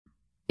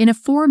In a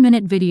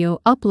 4-minute video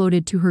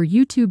uploaded to her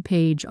YouTube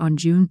page on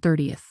June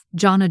 30th,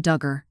 Jana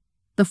Duggar,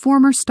 the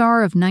former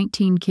star of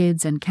 19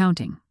 Kids and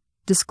Counting,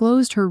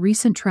 disclosed her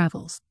recent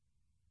travels.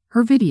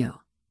 Her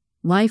video,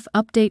 Life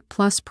Update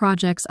Plus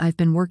Projects I've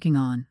Been Working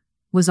On,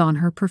 was on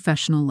her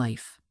professional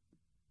life.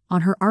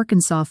 On her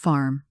Arkansas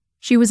farm,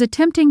 she was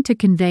attempting to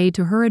convey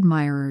to her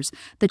admirers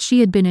that she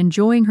had been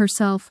enjoying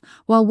herself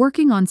while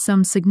working on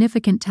some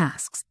significant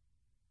tasks.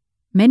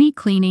 Many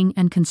cleaning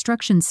and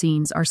construction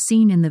scenes are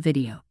seen in the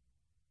video.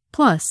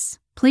 Plus,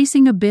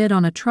 placing a bid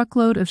on a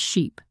truckload of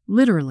sheep,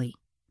 literally.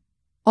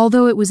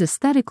 Although it was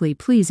aesthetically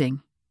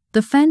pleasing,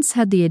 the fence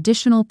had the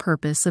additional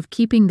purpose of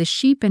keeping the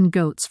sheep and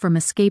goats from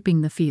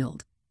escaping the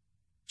field.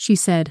 She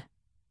said,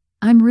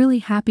 "I'm really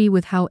happy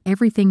with how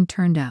everything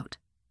turned out."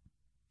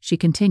 She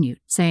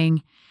continued,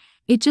 saying,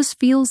 "It just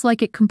feels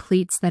like it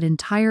completes that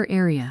entire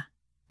area,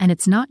 and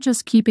it's not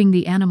just keeping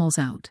the animals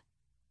out.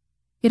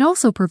 It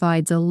also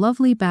provides a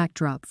lovely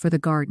backdrop for the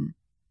garden.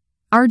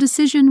 Our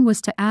decision was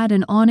to add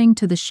an awning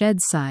to the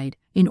shed side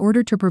in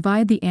order to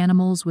provide the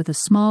animals with a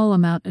small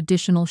amount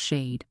additional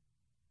shade.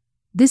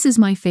 This is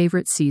my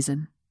favorite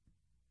season."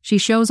 She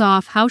shows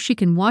off how she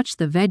can watch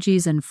the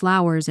veggies and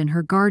flowers in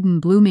her garden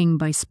blooming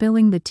by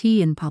spilling the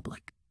tea in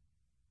public.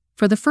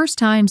 For the first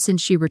time since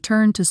she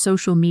returned to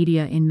social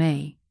media in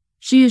May,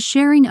 she is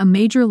sharing a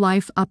major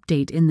life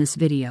update in this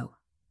video,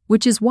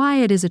 which is why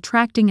it is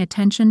attracting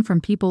attention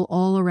from people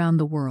all around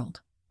the world.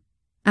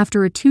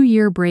 After a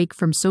 2-year break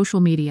from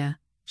social media,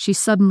 she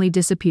suddenly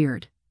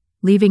disappeared,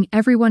 leaving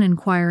everyone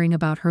inquiring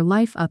about her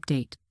life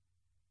update.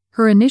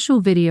 Her initial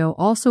video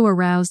also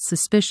aroused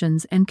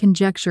suspicions and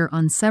conjecture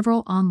on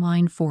several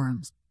online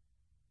forums.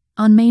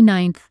 On May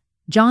 9th,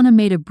 Jana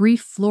made a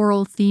brief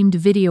floral-themed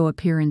video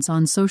appearance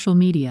on social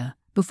media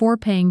before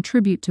paying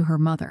tribute to her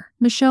mother,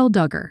 Michelle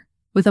Duggar,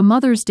 with a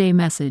Mother's Day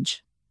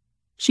message.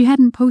 She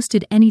hadn't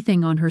posted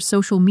anything on her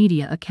social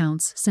media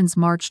accounts since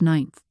March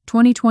 9th,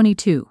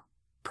 2022,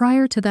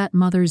 prior to that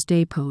Mother's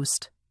Day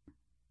post.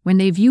 When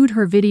they viewed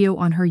her video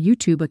on her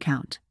YouTube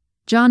account,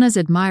 Jana's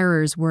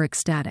admirers were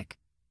ecstatic.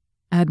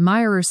 An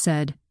admirer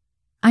said,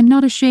 "I'm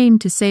not ashamed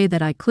to say that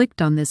I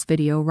clicked on this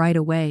video right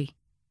away.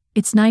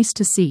 It's nice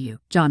to see you,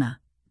 Jana."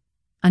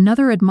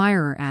 Another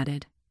admirer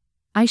added,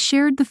 "I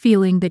shared the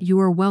feeling that you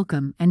were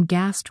welcome and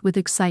gasped with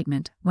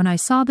excitement when I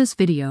saw this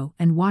video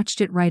and watched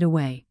it right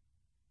away.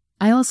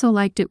 I also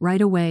liked it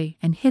right away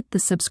and hit the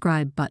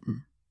subscribe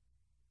button."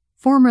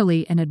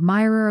 Formerly an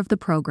admirer of the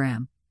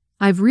program,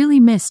 "I've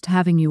really missed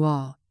having you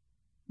all."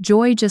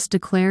 Joy just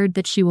declared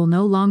that she will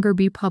no longer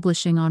be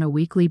publishing on a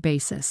weekly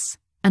basis,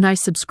 and I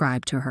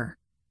subscribed to her.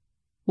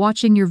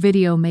 "Watching your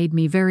video made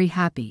me very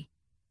happy.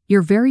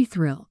 You're very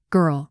thrilled,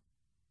 girl.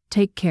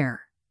 Take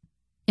care."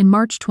 In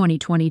March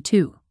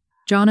 2022,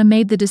 Jana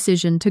made the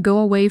decision to go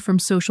away from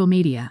social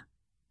media,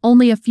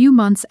 only a few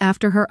months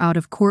after her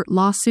out-of-court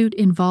lawsuit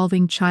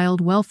involving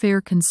child welfare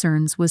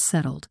concerns was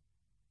settled.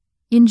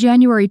 In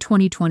January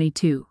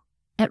 2022,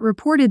 it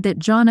reported that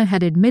Jana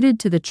had admitted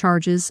to the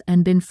charges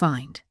and been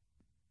fined.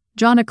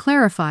 Jana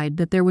clarified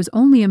that there was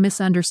only a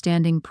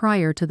misunderstanding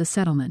prior to the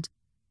settlement.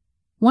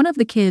 One of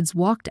the kids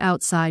walked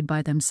outside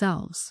by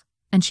themselves,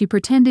 and she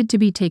pretended to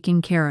be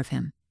taking care of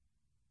him.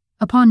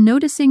 Upon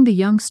noticing the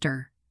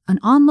youngster, an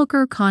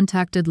onlooker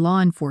contacted law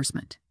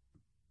enforcement.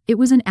 It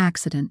was an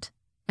accident,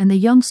 and the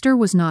youngster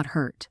was not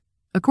hurt,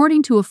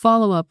 according to a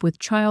follow-up with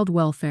child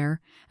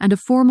welfare and a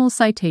formal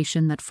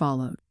citation that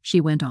followed,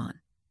 she went on.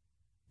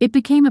 "It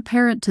became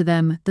apparent to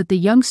them that the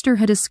youngster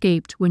had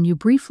escaped when you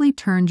briefly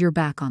turned your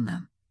back on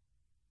them.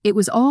 It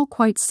was all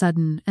quite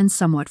sudden and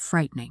somewhat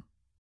frightening.